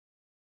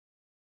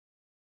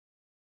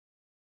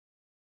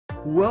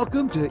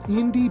Welcome to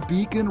Indie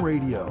Beacon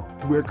Radio,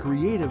 where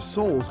creative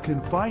souls can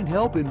find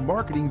help in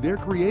marketing their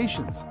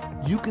creations.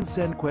 You can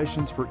send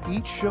questions for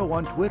each show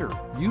on Twitter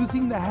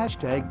using the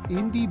hashtag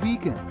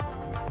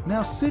IndieBeacon.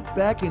 Now sit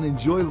back and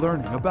enjoy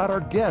learning about our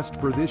guest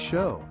for this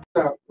show.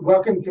 So,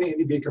 welcome to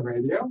Indie Beacon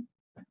Radio.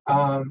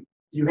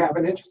 You have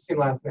an interesting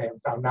last name,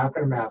 so I'm not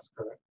going to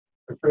massacre it.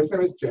 The first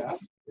name is Jeff.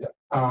 Yep.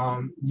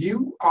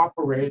 You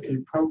operate a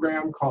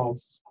program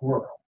called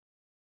Squirl.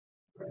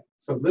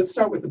 So let's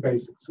start with the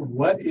basics.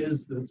 What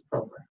is this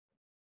program?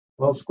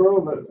 Well,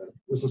 Squirl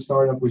is a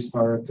startup we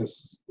started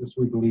because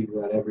we believe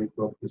that every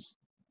book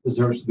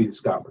deserves to be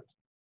discovered.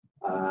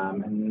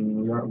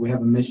 And we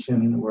have a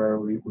mission where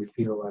we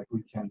feel like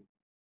we can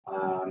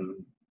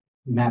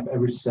map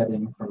every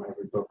setting from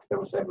every book that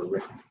was ever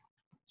written.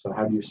 So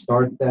how do you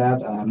start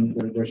that?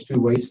 There's two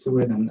ways to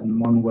it,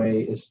 and one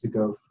way is to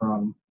go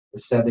from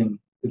the setting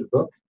to the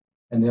book,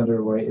 and the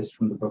other way is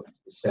from the book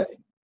to the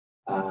setting.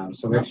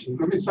 So actually,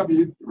 let me stop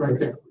you right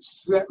there.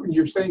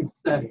 You're saying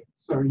setting,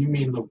 so you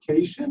mean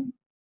location?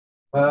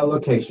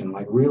 Location,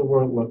 like real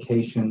world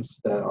locations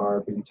that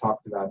are being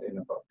talked about in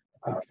a book.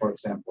 For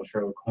example,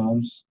 Sherlock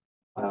Holmes,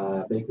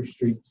 Baker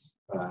Street,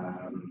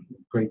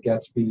 Great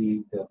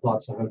Gatsby, the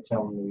Plaza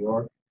Hotel in New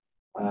York.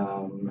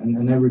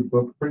 And every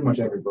book, pretty much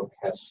every book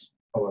has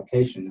a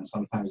location, and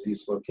sometimes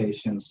these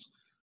locations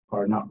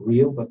are not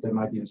real, but they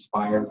might be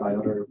inspired by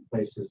other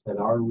places that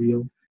are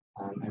real.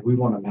 And we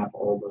want to map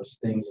all those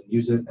things and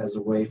use it as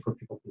a way for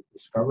people to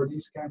discover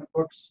these kind of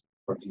books,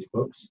 or these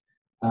books,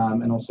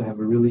 and also have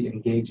a really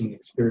engaging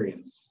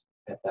experience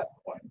at that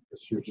point,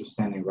 because you're just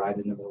standing right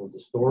in the middle of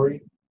the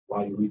story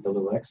while you read the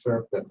little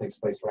excerpt that takes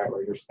place right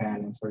where you're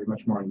standing, so you're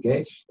much more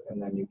engaged,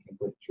 and then you can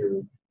click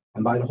through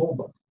and buy the whole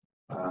book.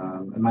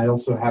 It might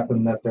also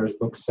happen that there's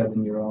books set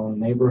in your own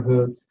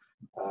neighborhood.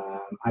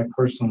 I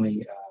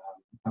personally,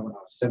 when I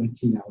was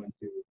 17, I went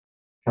to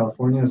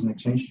California as an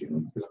exchange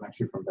student because I'm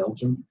actually from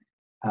Belgium.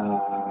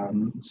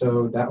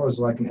 So that was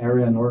like an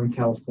area in Northern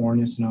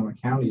California. Sonoma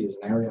County is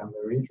an area I'm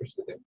very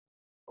interested in,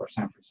 or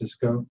San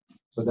Francisco.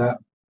 So that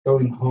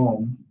going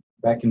home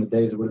back in the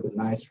days, it would have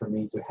been nice for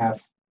me to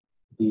have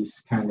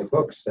these kind of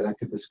books that I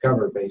could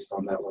discover based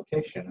on that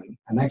location.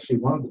 And actually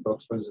one of the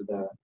books was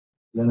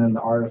Zen and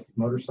the Art of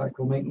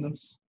Motorcycle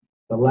Maintenance.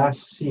 The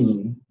last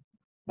scene,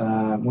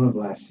 one of the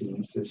last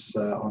scenes is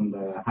on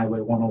the Highway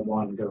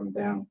 101 going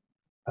down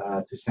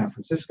to San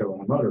Francisco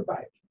on a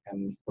motorbike.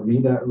 And for me,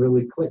 that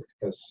really clicked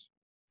because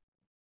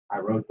I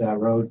rode that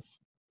road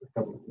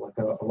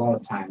a lot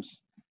of times.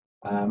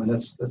 And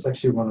that's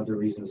actually one of the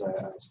reasons I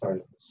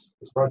started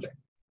this project.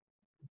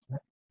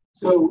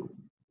 So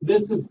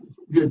this is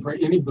good for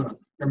any book,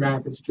 no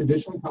matter if it's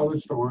traditionally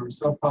published or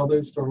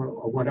self-published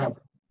or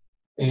whatever.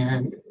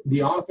 And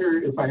the author,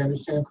 if I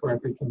understand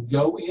correctly, can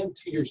go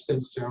into your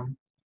system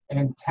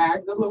and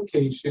tag the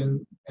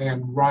location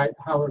and write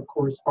how it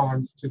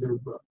corresponds to their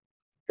book.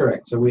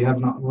 Correct. So we have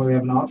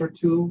an author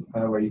tool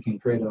where you can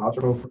create an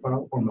author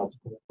profile or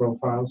multiple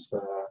profiles.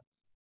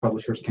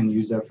 Publishers can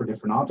use that for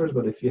different authors,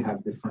 but if you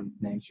have different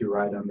names you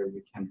write under,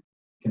 you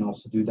can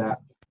also do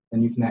that.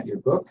 Then you can add your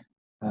book,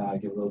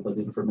 give a little bit of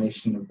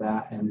information of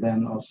that, and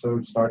then also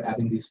start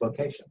adding these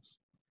locations.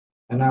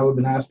 And I would have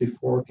been asked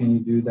before, can you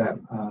do that?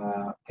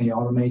 Can you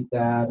automate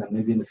that? And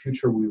maybe in the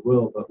future we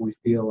will, but we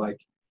feel like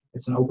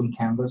it's an open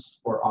canvas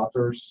for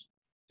authors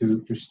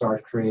to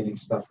start creating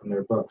stuff from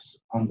their books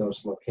on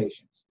those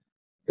locations.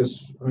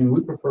 Because, I mean,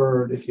 we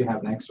prefer if you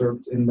have an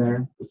excerpt in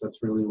there, because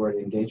that's really where the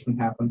engagement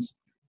happens.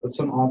 But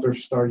some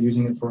authors start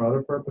using it for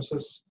other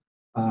purposes.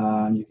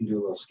 You can do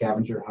a little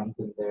scavenger hunt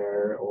in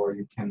there, or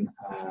you can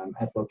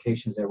add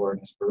locations that were an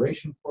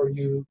inspiration for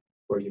you,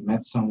 where you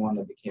met someone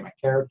that became a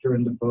character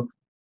in the book,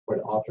 where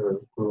the author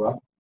grew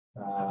up,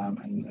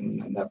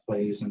 and that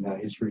place and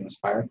that history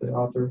inspired the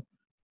author.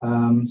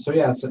 So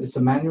yeah, it's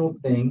a manual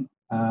thing,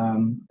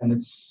 and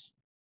it's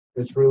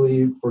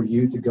really for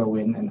you to go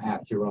in and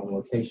add your own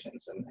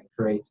locations and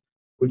create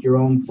with your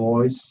own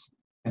voice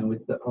and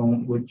with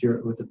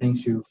the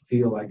things you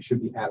feel like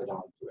should be added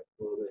onto it,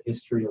 a little bit of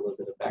history, a little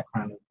bit of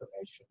background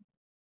information.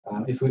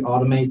 If we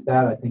automate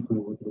that, I think we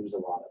would lose a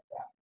lot of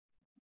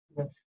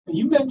that. Okay.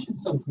 You mentioned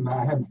something that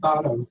I hadn't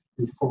thought of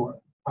before.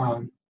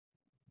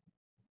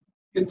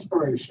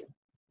 Inspiration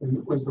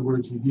was the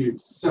word you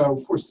used.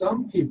 So for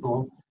some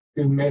people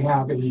who may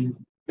have a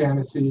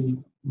fantasy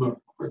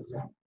book, for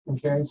example,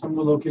 okay, some of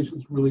the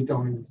locations really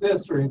don't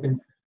exist or anything,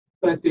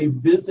 but they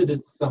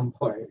visited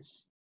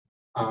someplace.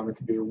 It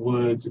could be a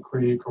woods, a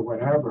creek, or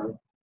whatever,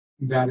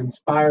 that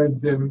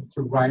inspired them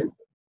to write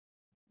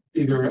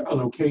either a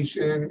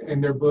location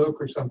in their book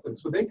or something.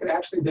 So they could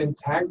actually then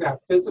tag that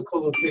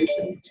physical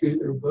location to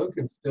their book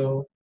and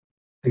still.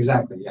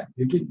 Exactly, yeah.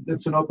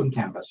 It's an open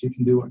canvas. You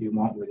can do what you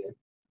want with it.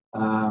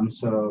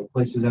 So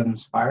places that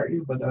inspire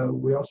you, but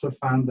we also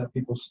found that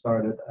people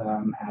started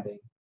adding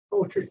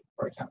poetry,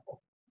 for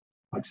example,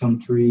 like some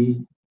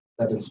tree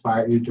that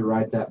inspired you to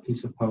write that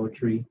piece of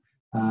poetry.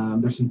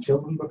 There's some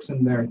children books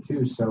in there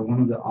too. So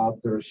one of the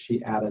authors,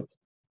 she added,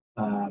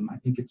 I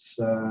think it's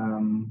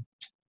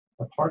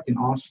a park in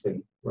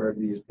Austin where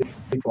these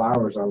big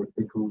flowers are with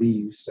big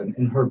leaves, and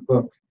in her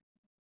book,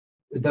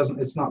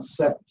 it's not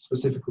set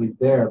specifically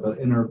there, but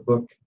in her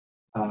book,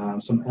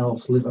 some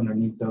elves live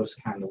underneath those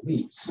kind of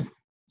leaves.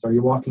 So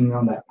you're walking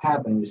on that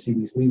path and you see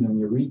these leaves and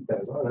you read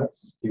that, oh,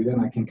 that's cute,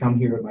 and I can come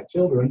here with my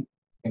children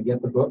and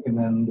get the book, and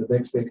then the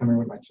next day come here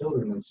with my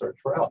children and search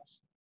for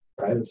elves,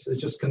 right? It's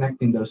just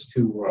connecting those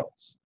two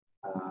worlds,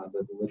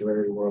 the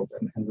literary world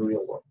and the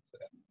real world.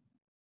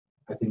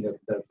 I think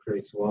that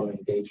creates a lot of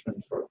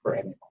engagement for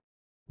anyone.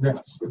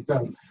 Yes, it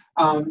does.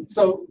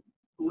 So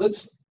let's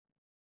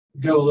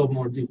go a little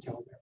more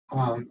detailed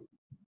there.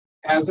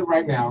 As of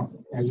right now,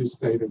 as you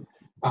stated,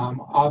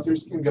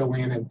 authors can go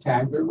in and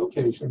tag their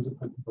locations and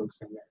put the books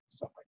in there and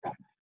stuff like that.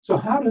 So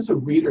how does a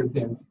reader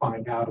then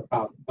find out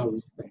about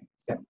those things?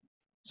 Yeah.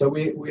 So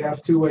we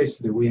have two ways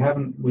to do. We have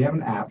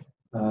an app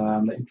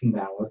that you can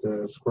download.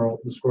 The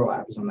Squirl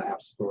app is on the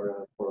App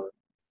Store for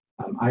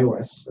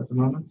iOS at the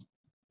moment.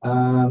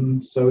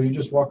 So you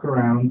just walk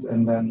around,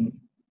 and then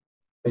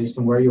based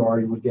on where you are,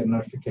 you would get a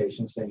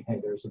notification saying, hey,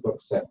 there's a book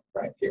set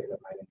right here that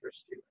might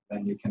interest you.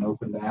 Then you can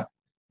open that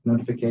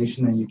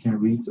notification and you can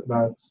read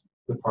about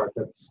the part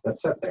that's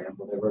set there and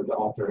whatever the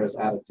author has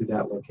added to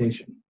that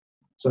location.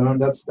 So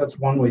that's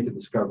one way to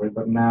discover it.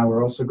 But now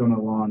we're also going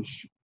to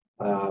launch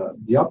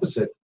the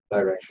opposite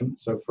direction,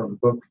 so from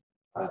book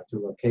to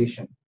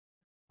location.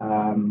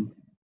 And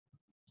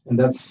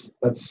that's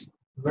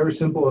very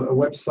simple. A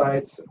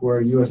website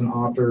where you as an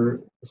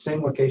author, the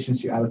same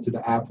locations you added to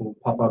the app will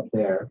pop up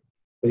there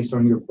based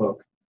on your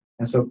book.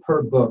 And so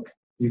per book,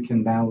 you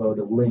can download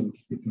a link,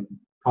 you can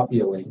copy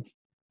a link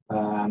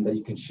that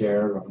you can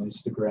share on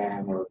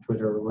Instagram or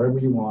Twitter or wherever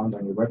you want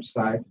on your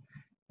website.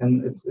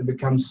 And it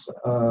becomes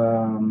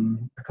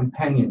a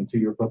companion to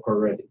your book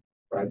already,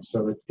 right?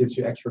 So it gives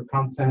you extra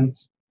content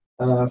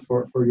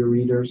for your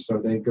readers. So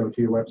they go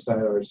to your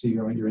website or see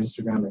you on your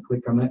Instagram, they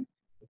click on it,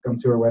 come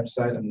to our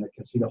website, and they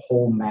can see the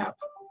whole map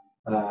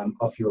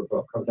of your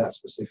book, of that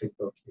specific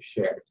book you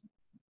shared.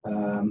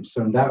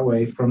 So in that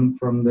way,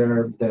 from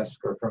their desk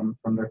or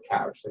from their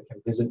couch, they can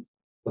visit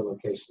the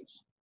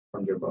locations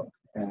from your book.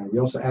 And we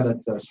also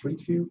added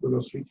Street View,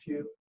 Google Street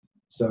View.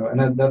 So,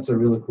 and that's a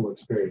really cool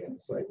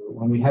experience. Like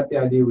when we had the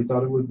idea, we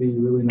thought it would be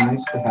really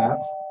nice to have,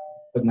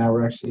 but now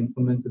we're actually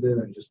implemented it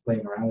and just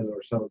playing around with it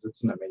ourselves.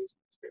 It's an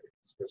amazing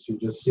experience because you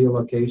just see a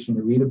location,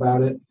 you read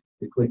about it,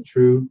 you click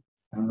through,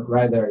 and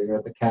right there, you're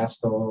at the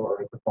castle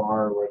or at the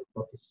bar where the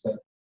book is set.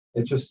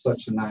 It's just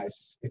such a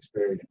nice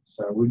experience.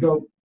 So we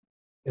go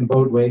in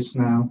both ways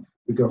now.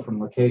 We go from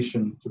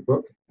location to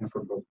book and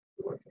from book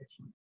to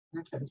location.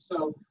 Okay,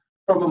 so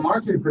from a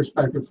marketing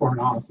perspective for an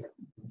author,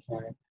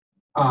 okay,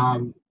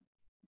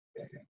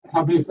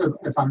 help me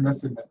if I'm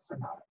missing this or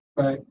not,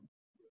 but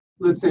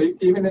let's say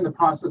even in the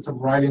process of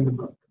writing the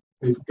book,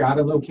 they've got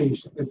a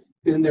location. It's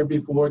been there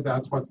before.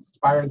 That's what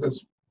inspired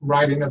this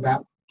writing of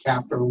that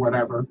chapter or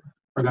whatever,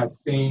 or that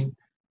scene.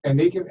 And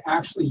they can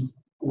actually,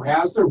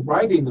 as they're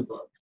writing the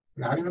book,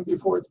 not even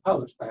before it's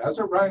published, but as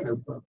they're writing their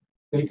book,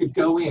 they could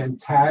go in,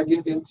 tag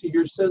it into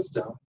your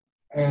system,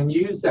 and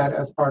use that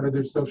as part of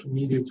their social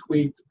media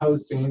tweets,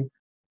 posting,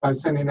 by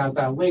sending out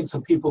that link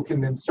so people can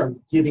then start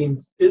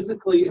getting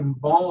physically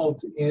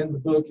involved in the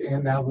book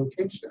and that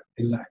location.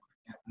 Exactly.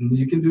 And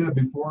you can do it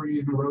before you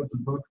even wrote the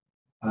book,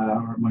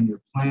 or when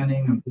you're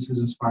planning, and this is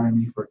inspiring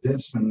me for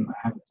this, and I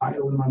have a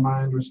title in my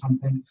mind or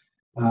something.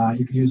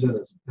 You can use it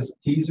as a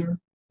teaser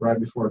right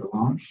before the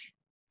launch,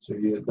 so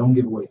you don't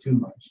give away too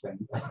much then.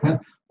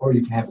 Or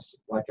you can have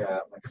like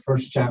a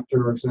first chapter,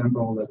 for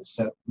example, that is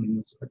set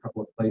in a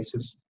couple of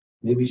places.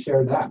 Maybe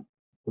share that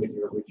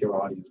with your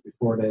audience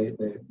before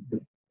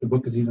the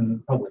book is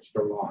even published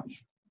or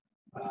launched.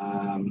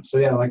 So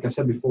yeah, like I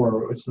said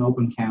before, it's an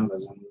open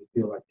canvas, and we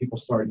feel like people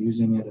start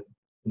using it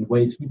in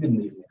ways we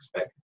didn't even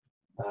expect.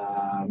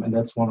 And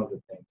that's one of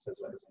the things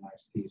as a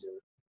nice teaser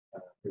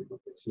for your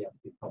book that's yet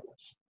to be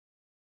published.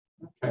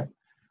 Okay.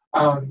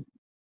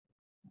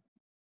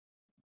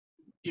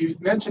 You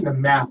mentioned the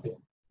mapping,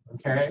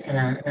 okay,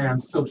 and I'm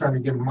still trying to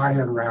get my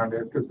head around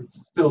it because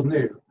it's still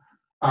new.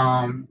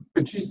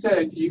 But you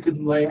said you could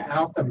lay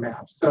out the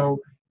map. So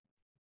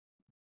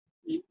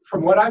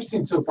from what I've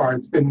seen so far,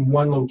 it's been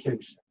one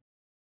location.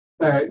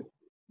 But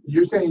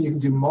you're saying you can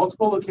do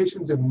multiple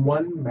locations in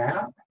one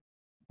map?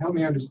 Help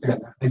me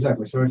understand that.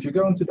 Exactly. So if you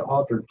go into the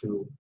author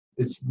tool,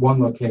 it's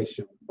one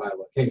location by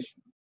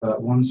location.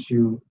 But once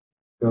you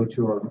go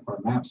to our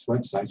Maps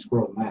website,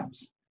 Squirrel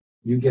Maps,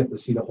 you get to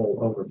see the whole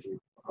overview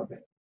of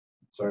it.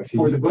 So if you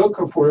for the book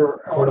or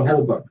for the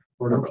whole book.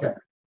 Okay. Book.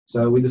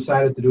 So we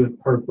decided to do it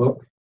per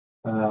book,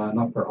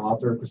 not per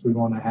author, because we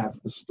want to have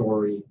the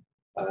story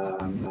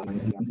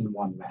in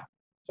one map.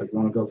 So if you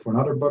want to go for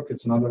another book,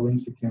 it's another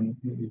link you can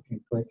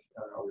click,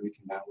 or you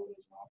can download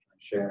as an author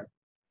and share.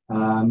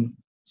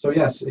 So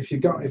yes, if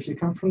you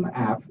come from the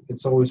app,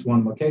 it's always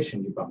one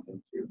location you bump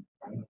into.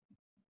 Right?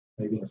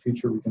 Maybe in the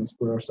future we can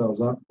split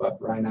ourselves up,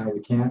 but right now we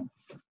can't.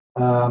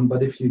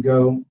 But if you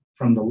go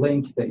from the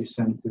link that you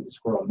send to the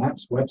Squirrel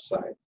Maps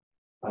website,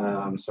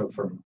 so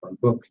from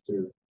book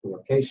to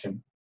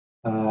location,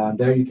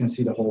 There you can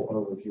see the whole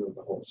overview of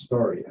the whole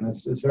story. And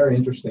it's very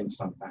interesting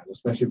sometimes,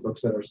 especially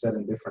books that are set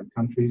in different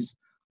countries.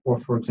 Or,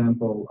 for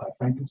example,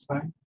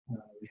 Frankenstein.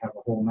 We have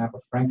a whole map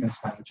of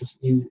Frankenstein, which is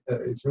easy.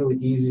 It's really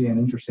easy and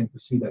interesting to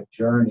see that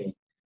journey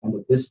and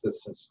the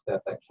distances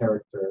that that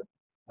character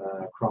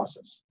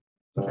crosses.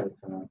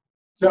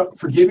 So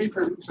forgive me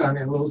for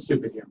sounding a little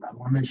stupid here, but I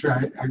want to make sure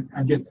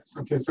I get this.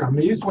 Okay, so I'm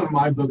going to use one of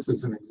my books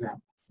as an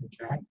example.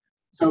 Okay,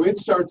 so it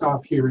starts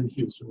off here in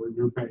Houston, where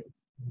you're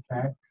based.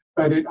 Okay,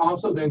 but it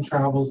also then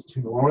travels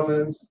to New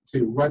Orleans,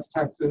 to West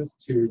Texas,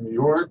 to New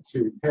York,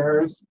 to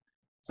Paris.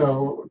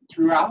 So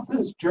throughout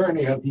this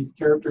journey of these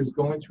characters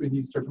going through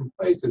these different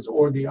places,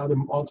 or the other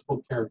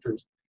multiple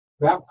characters,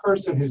 that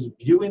person who's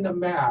viewing the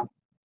map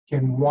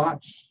can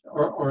watch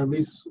or at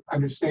least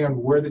understand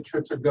where the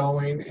trips are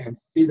going and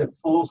see the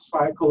full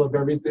cycle of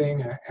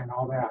everything and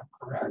all that,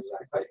 correct?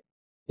 Exactly.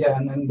 Yeah,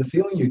 and then the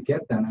feeling you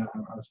get then,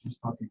 I was just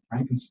talking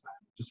Frankenstein,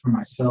 just for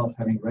myself,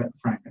 having read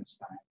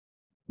Frankenstein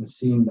and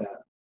seeing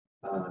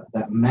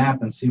that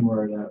map and seeing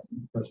where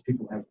those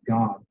people have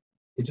gone,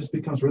 it just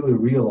becomes really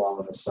real all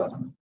of a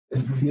sudden.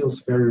 It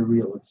feels very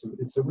real.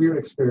 It's a weird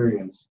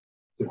experience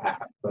to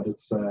have, but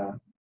it's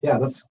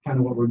that's kind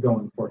of what we're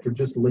going for, to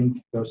just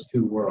link those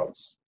two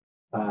worlds.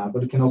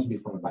 But it can also be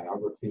from a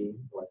biography,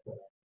 like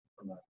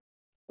from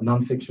a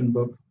nonfiction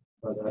book.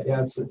 But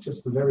it's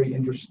just a very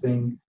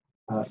interesting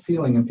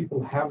feeling, and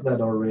people have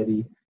that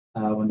already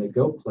when they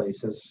go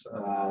places.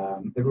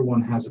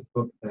 Everyone has a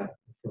book that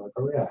you feel like,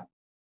 oh yeah,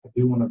 I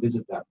do want to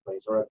visit that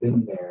place, or I've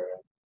been there.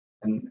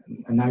 And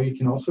now you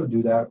can also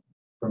do that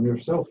from your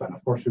cell phone.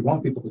 Of course, we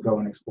want people to go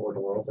and explore the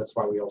world. That's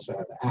why we also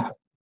have the app.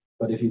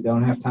 But if you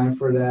don't have time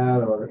for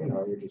that, or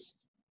you're just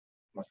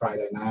on a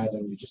Friday night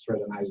and you just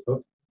read a nice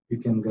book, you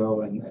can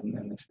go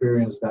and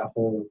experience that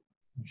whole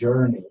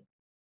journey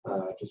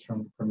just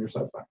from your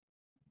cell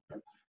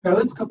phone. Now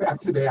let's go back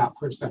to the app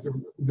for a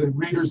second. The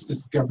readers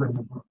discovering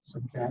the books.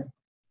 Okay,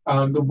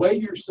 the way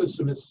your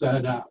system is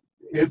set up,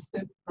 if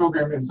the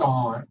program is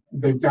on,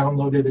 they've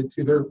downloaded it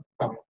to their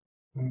phone.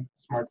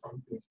 Smartphone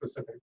being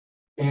specific,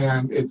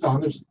 and it's on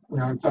their,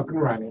 it's up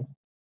and running.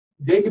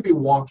 They could be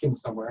walking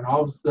somewhere, and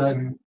all of a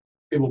sudden,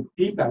 it will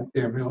beep at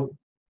them. It'll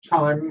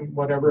chime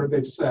whatever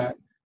they've said,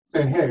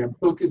 saying, "Hey, a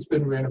book has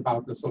been written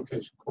about this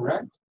location."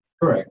 Correct?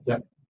 Correct. Yeah.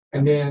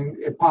 And then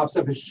it pops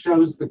up. It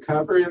shows the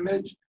cover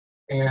image,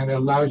 and it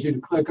allows you to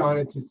click on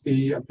it to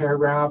see a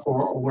paragraph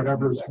or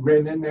whatever's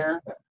written in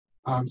there,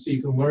 so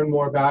you can learn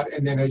more about it.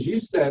 And then, as you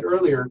said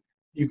earlier,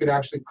 you could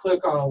actually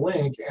click on a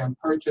link and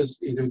purchase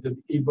either the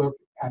ebook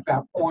at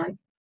that point.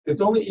 It's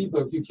only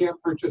ebook. You can't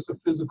purchase a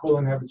physical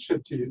and have it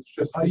shipped to you. It's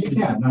just you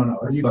can. No.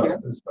 It's you both.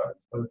 can't? It's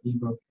both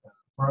ebook.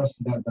 For us,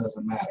 that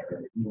doesn't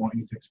matter. We want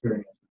you to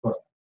experience the book.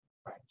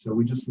 Right. So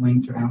we just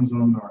link to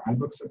Amazon or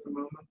iBooks at the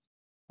moment,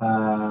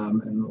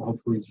 and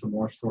hopefully some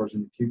more stores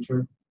in the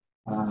future.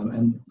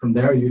 And from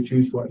there, you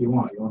choose what you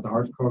want. You want the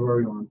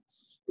hardcover. You want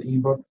the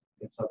ebook.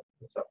 It's up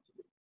to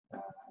you.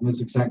 And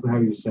it's exactly how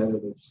you said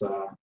it. It's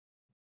a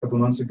couple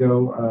of months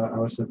ago, I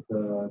was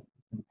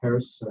in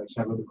Paris,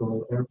 Charles de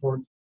Gaulle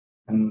Airport,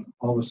 and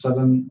all of a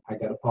sudden, I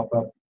got a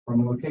pop-up from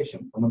a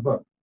location, from a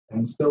book.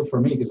 And still for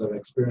me, because I've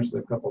experienced it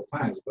a couple of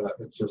times, but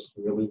it's just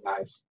really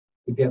nice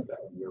to get that.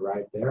 And you're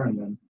right there. And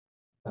then,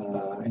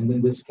 and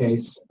in this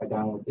case, I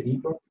downloaded the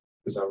ebook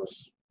because I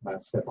was about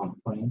to step on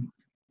a plane.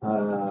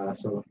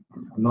 So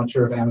I'm not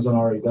sure if Amazon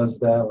already does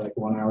that, like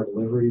 1 hour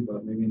delivery,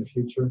 but maybe in the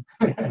future.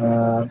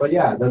 But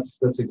yeah,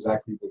 that's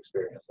exactly the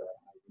experience that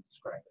I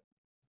described.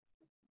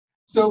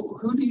 So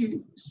who do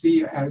you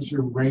see as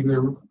your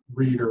regular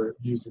reader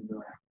using your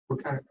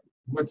app?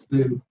 What's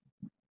the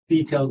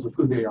details of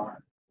who they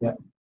are? Yeah.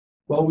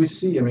 Well,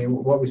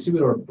 what we see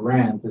with our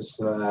brand is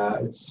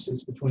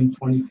it's between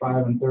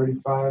 25 and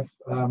 35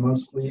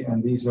 mostly,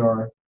 and these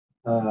are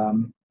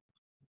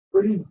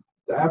pretty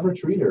the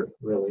average reader,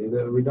 really.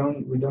 We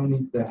don't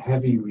need the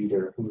heavy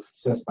reader who's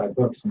obsessed by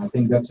books, and I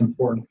think that's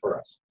important for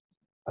us.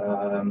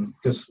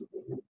 Because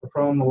the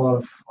problem a lot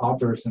of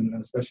authors, and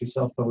especially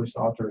self-published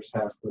authors,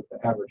 have with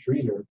the average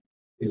reader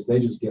is they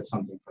just get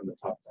something from the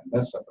top 10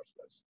 bestsellers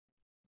list.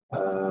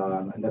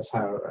 And that's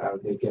how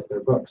they get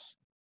their books.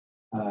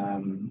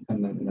 And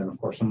then, of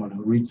course, someone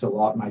who reads a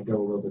lot might go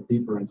a little bit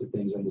deeper into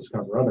things and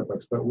discover other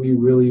books. But we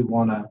really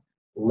want to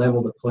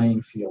level the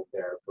playing field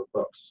there for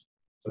books,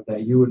 so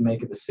that you would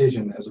make a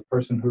decision as a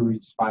person who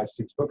reads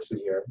 5-6 books a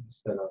year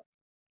instead of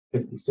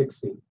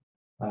 50-60.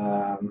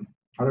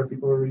 Other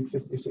people who read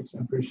 56,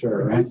 I'm pretty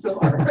sure, right? Still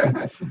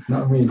are.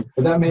 Not me.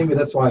 But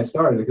that's why I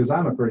started, because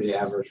I'm a pretty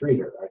average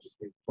reader. I just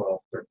read 12,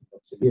 13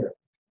 books a year.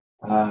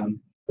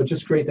 But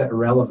just create that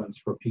relevance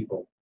for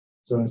people.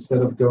 So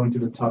instead of going to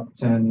the top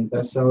 10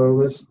 bestseller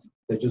list,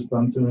 they just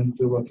bumped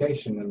into a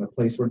location and a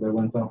place where they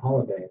went on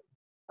holiday,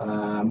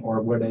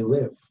 or where they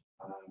live.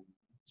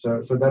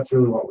 So that's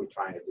really what we're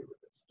trying to do with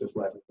this, just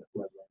leveling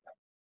that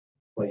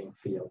playing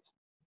field.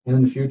 And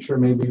in the future,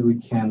 maybe we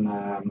can,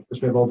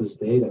 because we have all this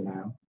data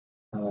now,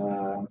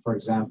 for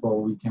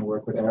example, we can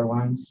work with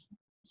airlines.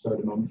 So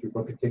the moment you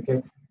book a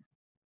ticket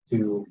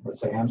to, let's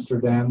say,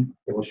 Amsterdam,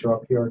 it will show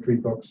up here 3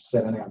 books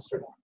set in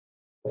Amsterdam.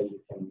 that you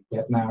can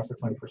get now for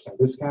 20%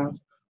 discount.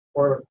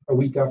 Or a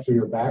week after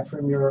you're back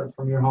from your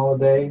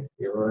holiday,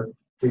 here are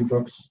 3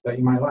 books that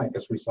you might like,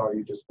 as we saw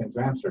you just been to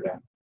Amsterdam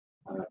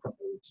a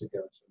couple of weeks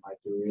ago. So you might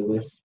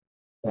relive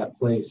that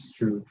place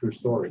through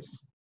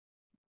stories.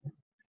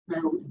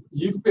 Now,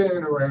 you've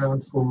been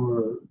around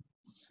for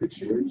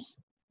 6 years?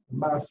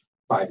 About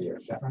 5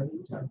 years, yeah. 5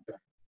 years? Okay.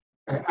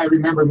 I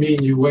remember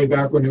meeting you way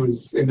back when it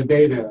was in the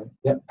beta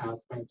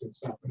aspect and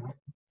stuff, and I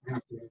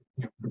have to,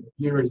 for the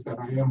viewers, that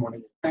I am one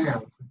of your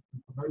fans and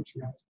promote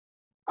you guys.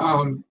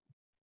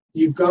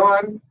 You've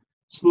gone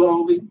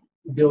slowly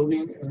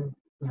building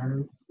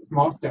in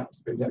small steps,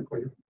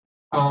 basically.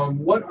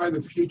 What are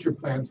the future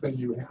plans that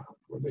you have?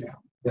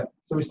 Yeah,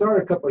 so we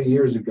started a couple of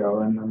years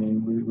ago, and I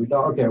mean, we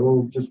thought, okay,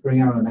 we'll just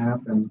bring out an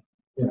app, and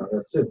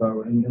that's it.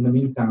 But in the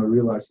meantime, we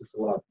realized it's a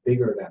lot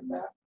bigger than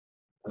that.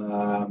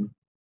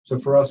 So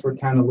for us, we're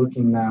kind of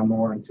looking now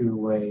more into a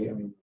way. I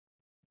mean,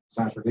 it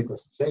sounds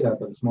ridiculous to say that,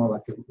 but it's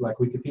more like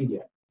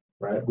Wikipedia,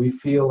 right? We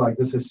feel like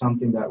this is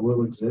something that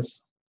will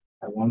exist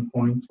at one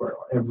point, where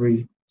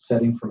every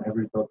setting from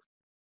every book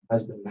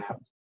has been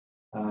mapped.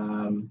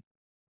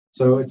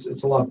 So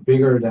it's a lot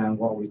bigger than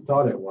what we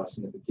thought it was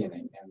in the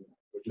beginning, and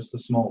we're just a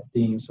small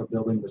team. So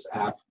building this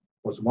app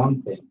was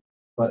one thing,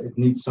 but it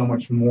needs so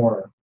much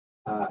more,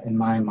 in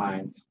my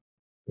mind,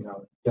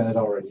 than it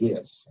already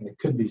is, and it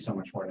could be so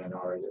much more than it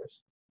already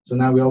is. So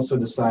now we also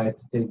decided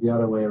to take the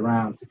other way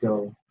around, to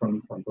go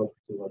from book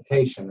to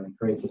location and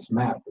create this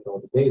map with all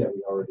the data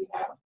we already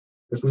have,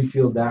 because we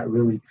feel that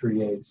really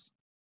creates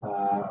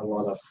a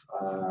lot of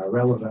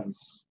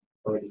relevance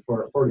already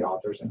for the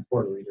authors and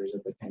for the readers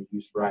that they can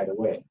use right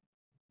away.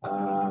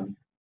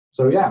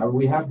 So yeah,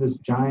 we have this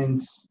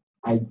giant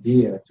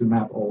idea to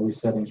map all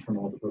these settings from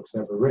all the books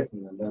ever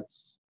written, and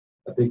that's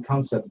a big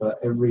concept, but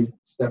every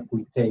step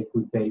we take,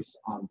 we base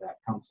on that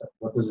concept.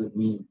 What does it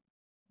mean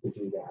to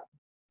do that?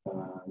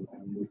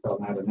 And we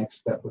felt now the next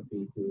step would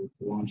be to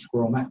launch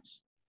Squirl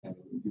Maps, and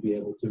to be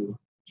able to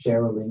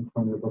share a link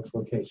from your book's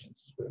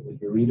locations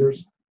with your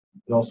readers,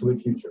 but also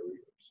with future readers.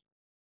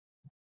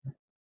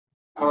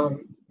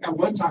 At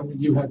one time,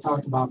 you had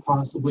talked about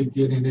possibly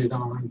getting it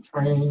on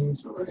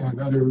trains and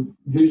other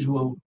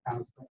visual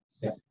aspects.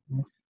 Yeah,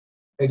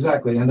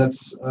 exactly, and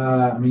that's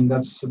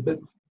that's a bit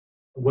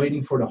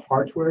waiting for the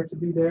hardware to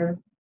be there.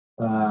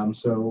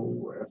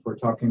 So if we're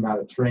talking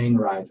about a train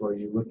ride where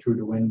you look through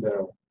the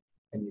window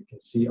and you can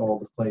see all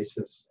the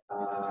places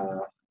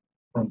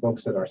from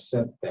books that are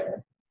set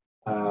there,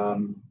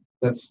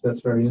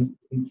 that's very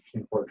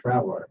interesting for a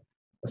traveler,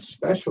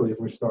 especially if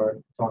we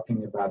start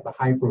talking about the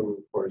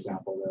Hyperloop, for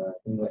example, that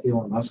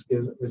Elon Musk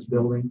is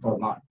building.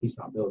 Well, he's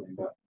not building,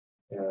 but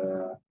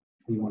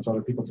he wants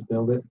other people to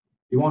build it.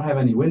 You won't have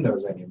any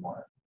windows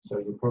anymore, so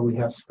you'll probably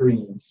have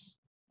screens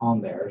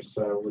on there,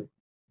 so with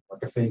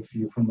like a fake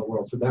view from the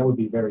world. So that would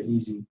be very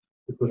easy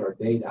to put our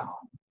data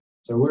on.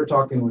 So we're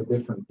talking with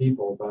different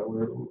people, but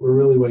we're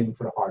really waiting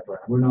for the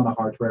hardware. We're not a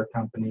hardware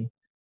company.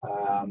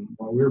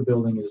 What we're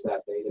building is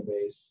that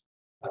database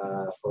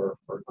for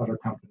other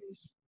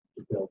companies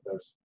to build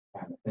those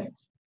kind of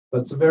things.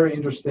 But it's a very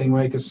interesting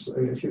way, because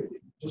if you're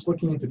just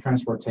looking into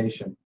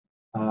transportation,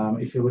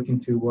 if you look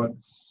into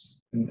what's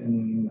if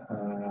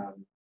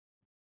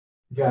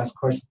you ask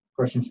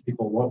questions to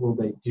people, what will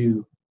they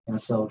do in a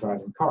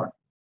self-driving car?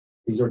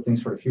 These are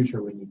things for the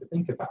future we need to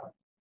think about.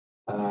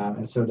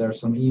 And so there's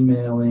some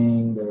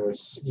emailing,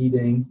 there's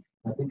eating.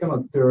 I think on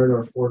a third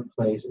or fourth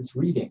place, it's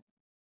reading.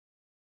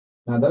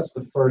 Now that's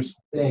the first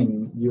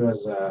thing you,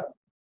 as a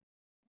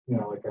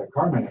like a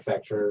car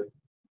manufacturer,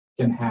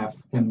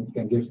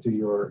 can give to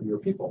your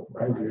people,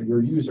 right?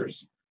 Your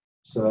users.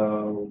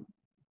 So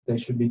they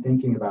should be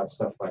thinking about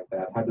stuff like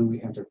that. How do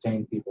we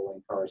entertain people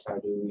in cars? How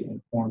do we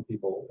inform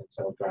people in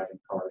self-driving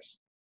cars?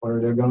 What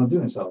are they going to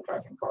do in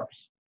self-driving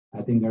cars?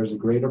 I think there's a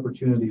great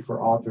opportunity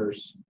for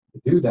authors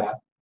to do that,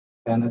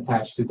 and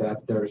attached to that,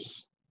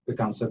 there's the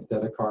concept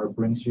that a car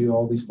brings you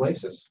all these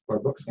places where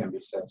books can be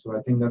set. So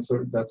I think that's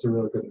a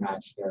really good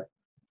match there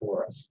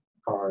for us: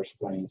 cars,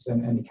 planes,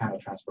 and any kind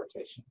of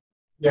transportation.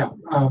 Yeah,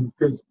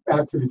 because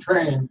back to the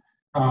train,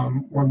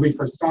 when we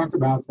first talked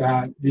about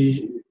that,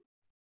 the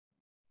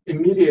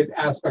immediate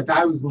aspect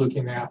I was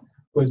looking at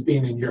was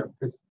being in Europe,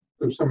 because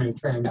there's so many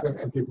trains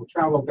and people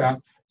travel that.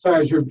 So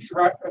as you're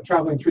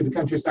traveling through the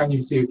countryside and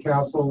you see a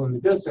castle in the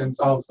distance,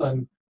 all of a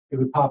sudden it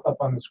would pop up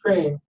on the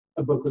screen.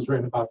 A book was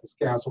written about this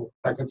castle,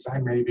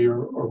 Frankenstein maybe,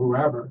 or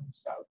whoever and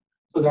stuff.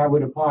 So that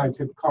would apply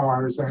to the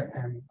cars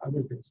and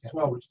other things as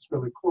well, which is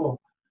really cool.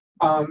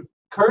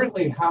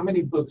 Currently, how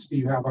many books do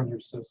you have on your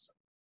system?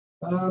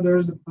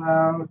 There's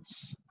about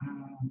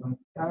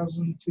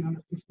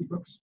 1,250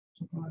 books,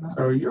 something like that.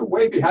 So you're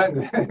way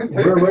behind.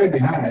 We're way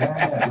behind.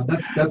 Yeah.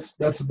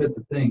 That's a bit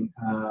the thing.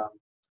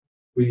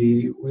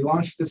 We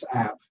launched this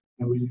app,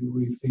 and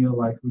we feel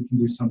like we can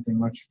do something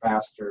much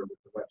faster with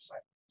the website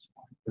at this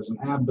point. Because an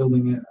app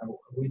building it,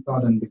 we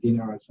thought in the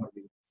beginning, it's going to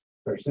be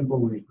very simple.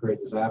 We create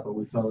this app, but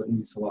we felt it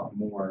needs a lot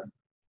more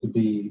to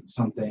be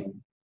something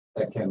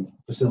that can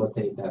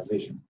facilitate that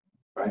vision,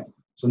 right?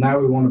 So now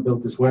we want to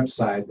build this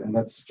website, and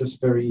that's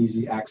just very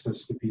easy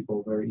access to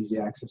people, very easy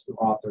access to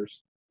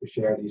authors to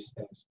share these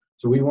things.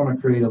 So we want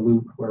to create a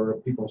loop where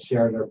people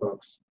share their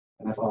books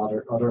and have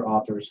other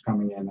authors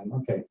coming in, and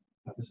okay,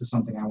 this is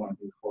something I want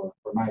to do for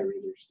my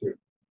readers too.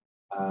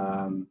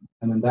 And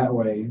then that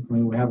way, I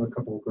mean, we have a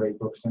couple of great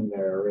books in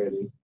there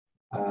already.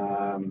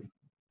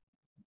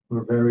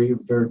 We're very,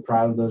 very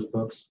proud of those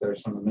books.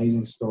 There's some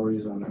amazing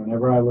stories, and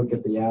whenever I look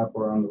at the app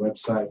or on the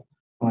website,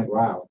 I'm like,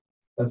 wow,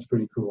 that's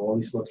pretty cool. All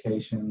these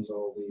locations,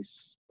 all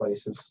these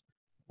places,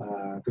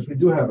 because we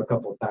do have a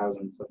couple of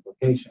thousands of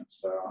locations.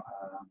 So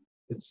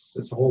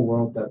it's a whole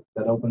world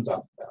that opens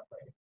up that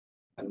way.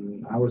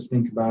 And I always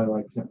think about it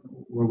like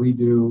where we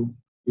do,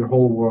 your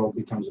whole world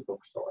becomes a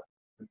bookstore.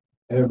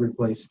 Every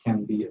place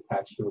can be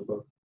attached to a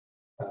book,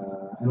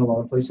 and a lot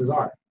of places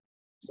are.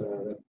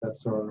 So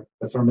that's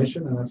our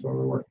mission, and that's what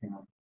we're working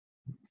on.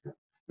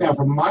 Now,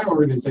 from my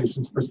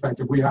organization's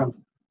perspective, we have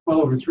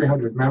well over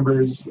 300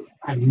 members.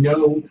 I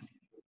know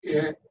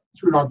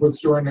through our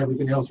bookstore and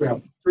everything else, we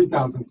have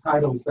 3,000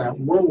 titles that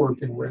we're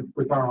working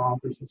with our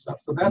authors and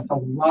stuff. So that's a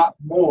lot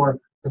more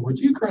than what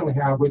you currently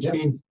have, which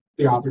means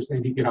the authors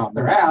need to get off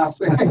their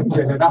ass and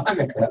get it on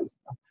there.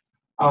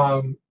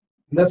 And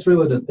that's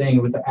really the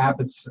thing with the app.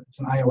 It's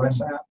an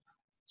iOS app,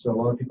 so a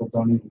lot of people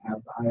don't even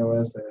have the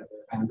iOS, they have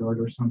Android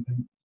or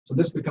something. So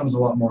this becomes a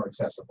lot more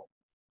accessible.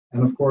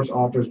 And of course,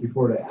 authors,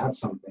 before they add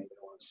something, they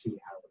want to see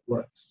how it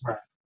works. Right.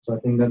 So I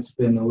think that's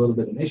been a little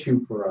bit an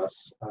issue for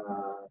us,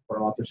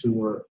 for authors who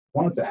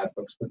wanted to add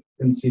books but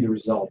didn't see the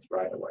result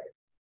right away.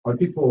 Or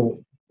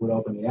people would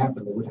open the app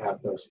and they would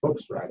have those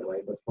books right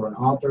away. But for an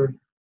author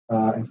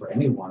and for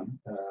anyone,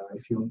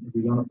 if you're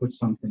going to put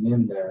something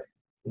in there,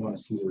 you want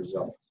to see the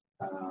result.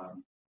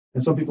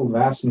 And some people have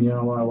asked me,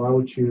 why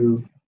would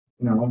you,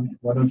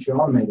 why don't you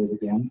automate it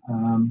again?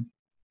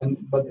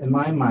 But in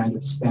my mind,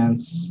 it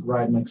stands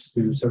right next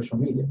to social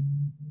media.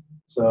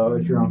 So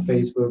if you're on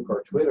Facebook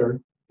or Twitter,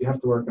 you have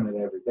to work on it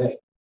every day.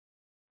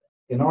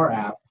 In our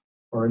app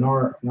or in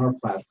our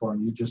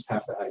platform, you just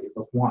have to add your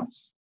book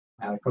once,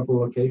 add a couple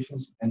of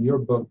locations, and your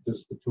book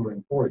does the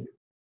touring for you.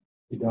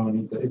 You don't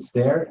need to. It's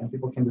there, and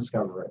people can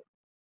discover it.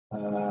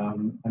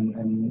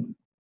 And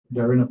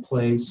they're in a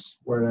place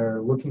where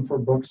they're looking for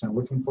books and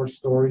looking for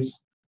stories.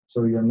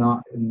 So you're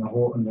not in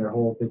their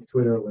whole big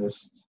Twitter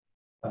list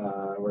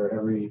where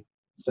every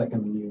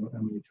second a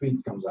new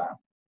tweet comes out.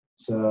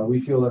 So we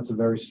feel that's a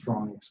very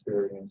strong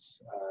experience,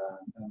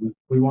 and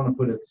we want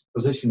to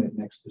position it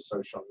next to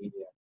social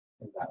media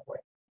in that way.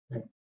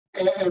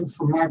 And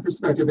from my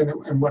perspective,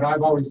 and what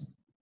I've always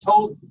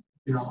told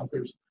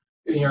authors,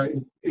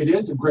 it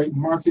is a great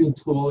marketing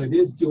tool. It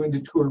is doing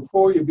the tour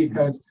for you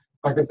because,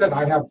 like I said,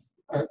 I have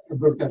a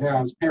book that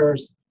has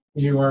Paris,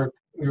 New York,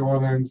 New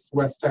Orleans,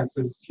 West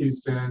Texas,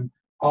 Houston,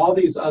 all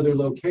these other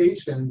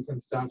locations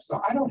and stuff.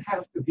 So I don't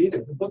have to be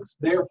there. The book's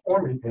there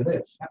for me. It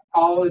is.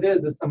 All it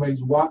is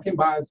somebody's walking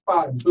by a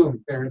spot and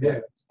boom, there it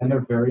is. And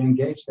they're very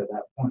engaged at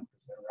that point.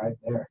 They're right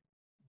there,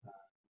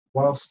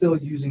 while still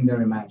using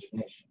their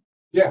imagination.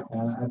 Yeah.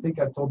 I think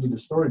I told you the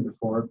story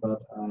before,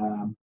 but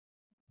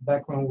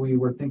back when we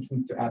were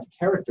thinking to add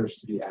characters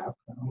to the app,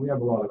 we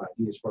have a lot of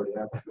ideas for the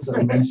app, as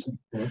I mentioned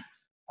before,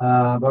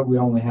 but we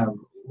only have a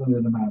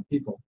limited amount of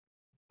people.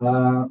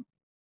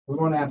 We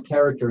want to add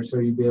characters so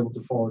you'd be able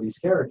to follow these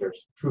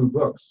characters through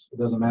books. It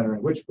doesn't matter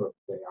in which book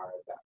they are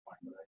at that point.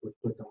 Right? We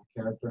click on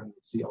character and we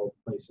see all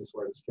the places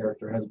where this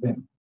character has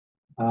been.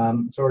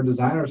 So our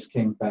designers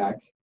came back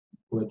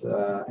with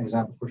an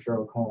example for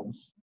Sherlock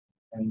Holmes,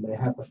 and they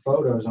had the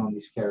photos on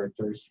these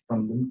characters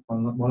from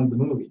one of the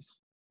movies.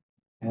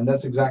 And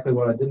that's exactly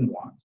what I didn't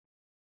want,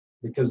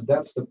 because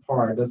that's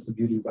the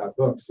beauty about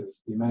books,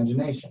 is the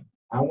imagination.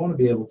 I want to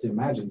be able to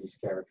imagine these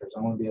characters.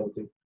 I want to be able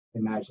to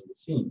imagine the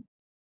scene,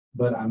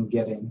 but I'm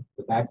getting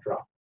the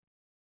backdrop,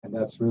 and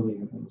that's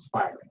really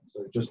inspiring.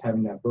 So just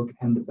having that book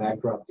and the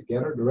backdrop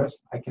together, the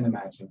rest I can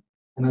imagine,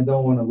 and I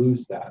don't want to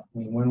lose that. I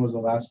mean, when was the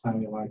last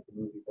time you liked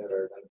the movie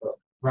better than the book?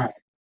 Right.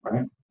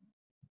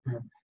 Yeah.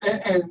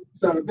 And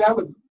so that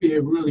would be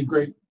a really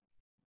great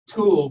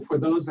tool for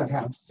those that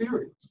have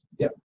series.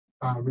 Yep.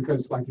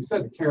 Because, like you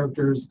said, the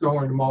characters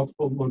go into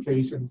multiple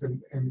locations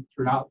and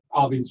throughout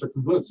all these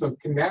different books. So it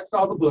connects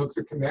all the books,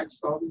 it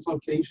connects all these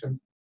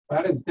locations.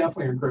 That is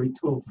definitely a great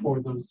tool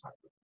for those type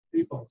of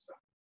people and stuff.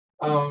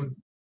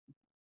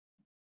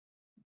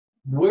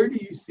 Where do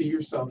you see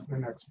yourself in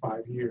the next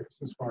 5 years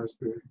as far as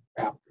the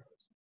app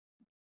goes?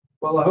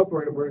 Well, I hope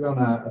we're going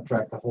to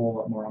attract a whole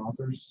lot more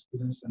authors to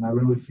this, and I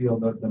really feel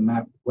that the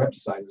map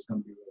website is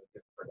going to be really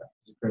good for that.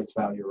 It creates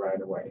value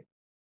right away.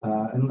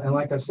 And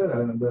like I said,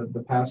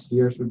 the past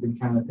years we've been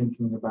kind of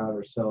thinking about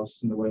ourselves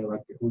in the way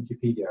like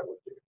Wikipedia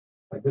would do.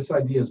 Like, this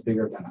idea is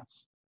bigger than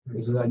us.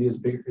 This idea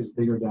is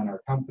bigger than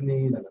our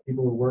company, than the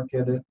people who work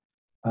at it.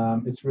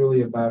 It's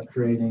really about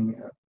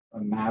creating a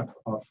map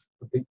of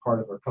a big part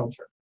of our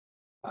culture,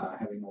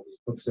 having all these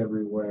books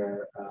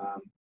everywhere.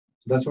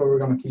 So that's what we're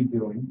going to keep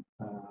doing.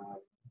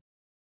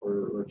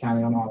 We're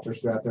counting on authors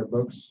to add their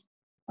books.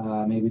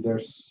 Maybe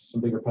there's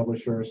some bigger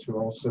publishers who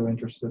are also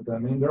interested. I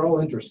mean, they're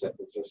all interested.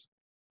 It's just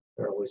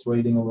they're always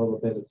waiting a little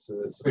bit. It's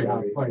See how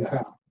it plays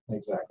out.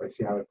 Exactly.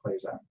 See how it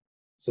plays out.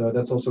 So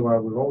that's also why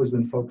we've always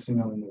been focusing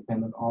on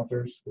independent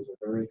authors, because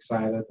they're very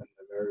excited and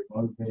they're very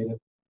motivated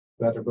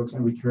about their books,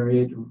 and we can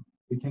create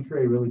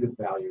really good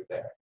value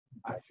there,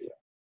 I feel.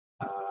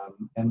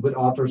 And with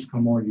authors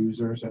come more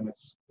users, and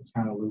it's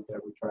kind of a loop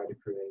that we try to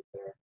create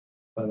there.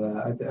 But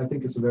I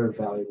think it's a very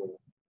valuable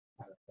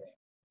kind of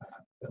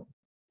thing.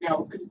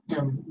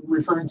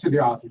 Referring to the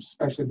authors,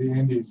 especially the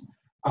indies,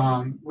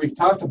 we've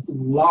talked a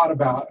lot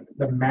about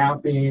the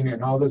mapping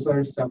and all this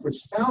other stuff,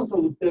 which sounds a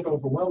little bit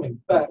overwhelming.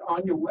 But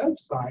on your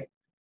website,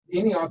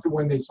 any author,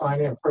 when they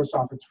sign in, first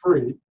off, it's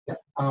free. Yeah.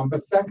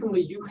 But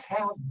secondly, you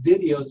have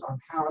videos on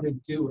how to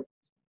do it.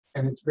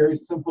 And it's very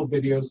simple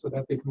videos so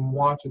that they can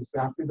watch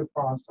exactly the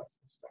process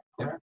and stuff,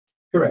 correct?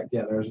 Yeah. Correct.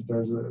 Yeah,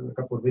 there's a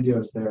couple of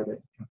videos there that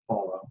you can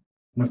follow.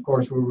 And of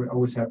course, we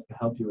always have to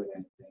help you with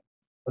anything.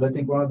 But I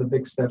think one of the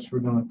big steps we're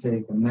going to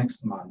take the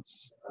next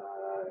months,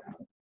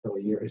 till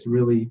a year, is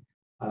really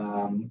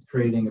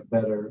creating a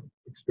better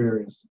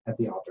experience at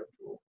the author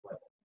tool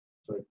level.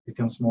 So it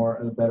becomes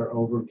a better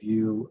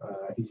overview,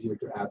 easier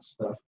to add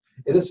stuff.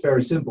 It is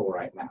very simple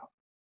right now.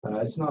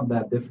 It's not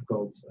that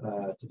difficult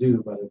to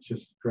do, but it's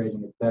just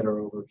creating a better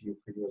overview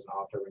for you as an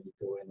author when you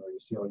go in, where you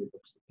see all your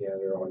books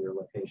together, all your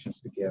locations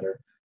together,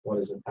 what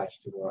is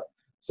attached to what.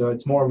 So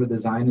it's more of a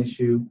design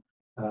issue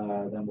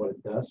than what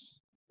it does,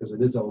 because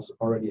it is also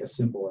already as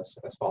simple as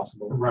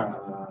possible. Right.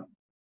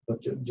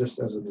 But just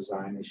as a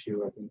design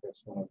issue, I think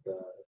that's one of the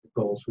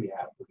goals we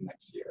have for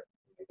next year.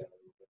 Make it a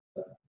little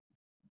bit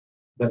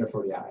better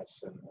for the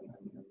eyes and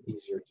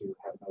easier to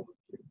have an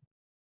overview.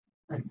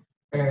 Right.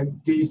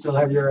 And do you still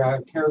have your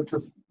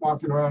character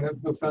walking around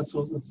at book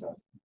festivals and stuff?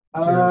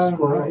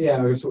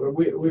 Yeah, so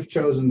we've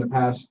chosen the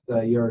past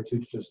year or two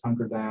to just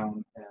hunker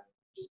down and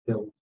just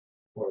build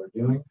what we're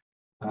doing.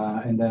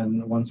 And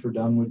then once we're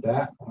done with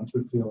that, once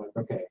we feel like,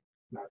 okay,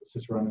 now this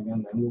is running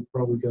in, then we'll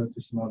probably go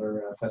to some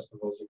other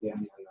festivals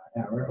again.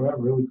 And we have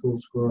really cool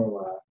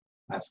squirrel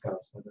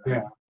mascots.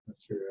 Yeah.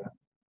 That's true.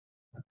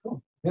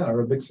 Cool. Yeah,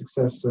 we're a big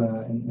success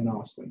in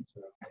Austin.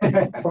 So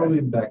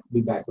probably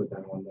be back with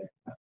them one day.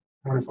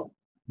 Wonderful.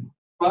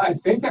 Well, I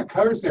think that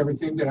covers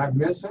everything. Did I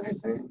miss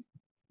anything?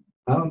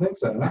 I don't think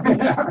so. No?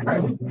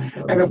 Right.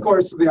 And of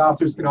course, the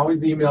authors can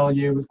always email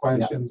you with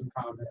questions and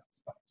comments and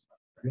stuff.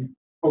 Great.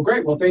 Well,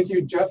 great. Well, thank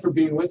you, Jeff, for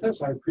being with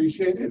us. I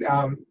appreciate it.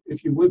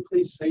 If you would,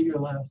 please say your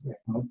last name.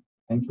 Oh,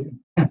 thank you.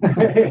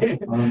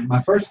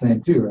 My first name,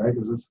 too, right?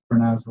 Because it's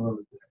pronounced a little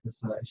bit.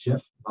 It's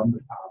Chef van der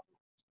Haven.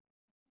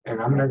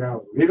 And I'm going to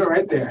go leave it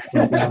right there.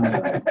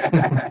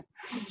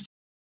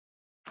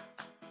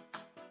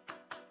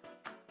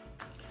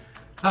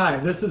 Hi,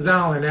 this is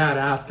Alan at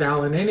Ask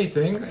Alan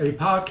Anything, a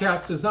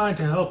podcast designed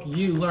to help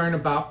you learn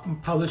about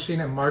publishing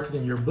and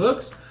marketing your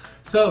books.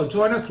 So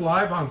join us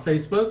live on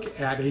Facebook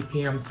at 8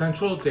 p.m.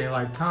 Central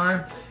Daylight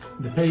Time.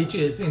 The page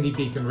is Indie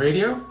Beacon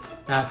Radio.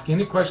 Ask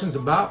any questions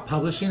about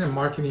publishing and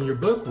marketing your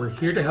book. We're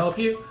here to help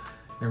you,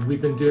 and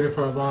we've been doing it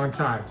for a long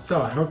time.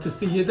 So I hope to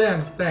see you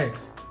then.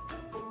 Thanks.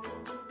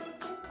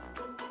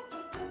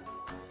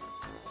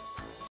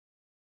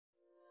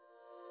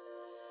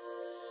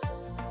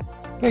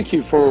 Thank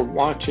you for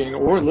watching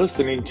or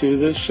listening to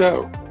this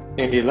show.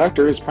 Indie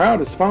Lector is proud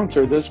to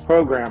sponsor this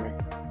programming.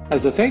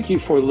 As a thank you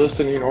for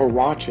listening or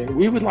watching,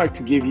 we would like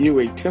to give you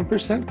a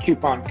 10%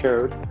 coupon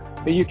code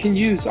that you can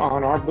use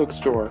on our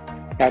bookstore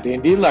at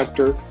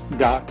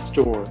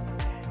indielector.store.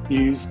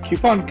 Use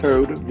coupon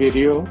code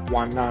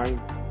video19.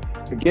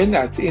 Again,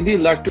 that's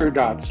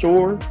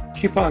indielector.store,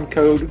 coupon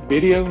code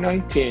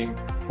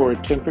video19 for a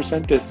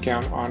 10%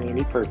 discount on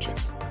any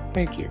purchase.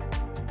 Thank you.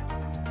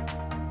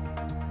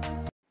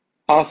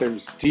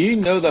 Authors, do you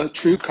know the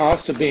true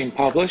cost of being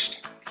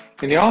published?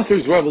 In the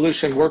Author's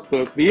Revolution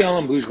Workbook,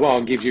 BL &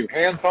 Bourgeois gives you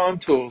hands-on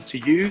tools to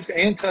use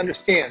and to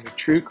understand the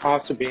true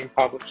cost of being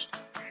published.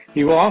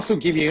 He will also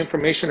give you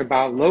information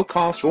about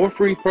low-cost or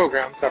free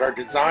programs that are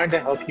designed to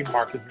help you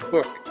market your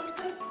book.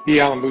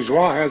 BL &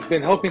 Bourgeois has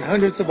been helping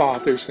hundreds of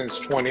authors since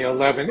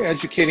 2011,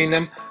 educating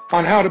them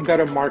on how to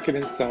better market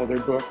and sell their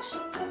books.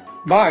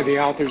 Buy the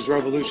Author's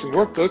Revolution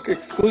Workbook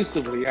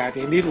exclusively at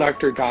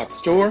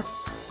indielector.store.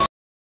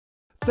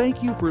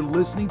 Thank you for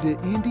listening to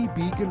Indie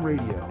Beacon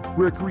Radio,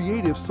 where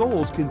creative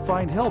souls can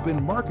find help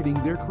in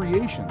marketing their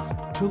creations.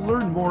 To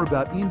learn more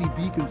about Indie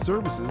Beacon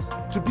services,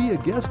 to be a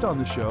guest on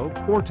the show,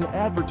 or to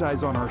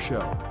advertise on our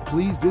show,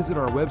 please visit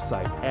our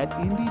website at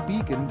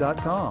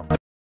indiebeacon.com.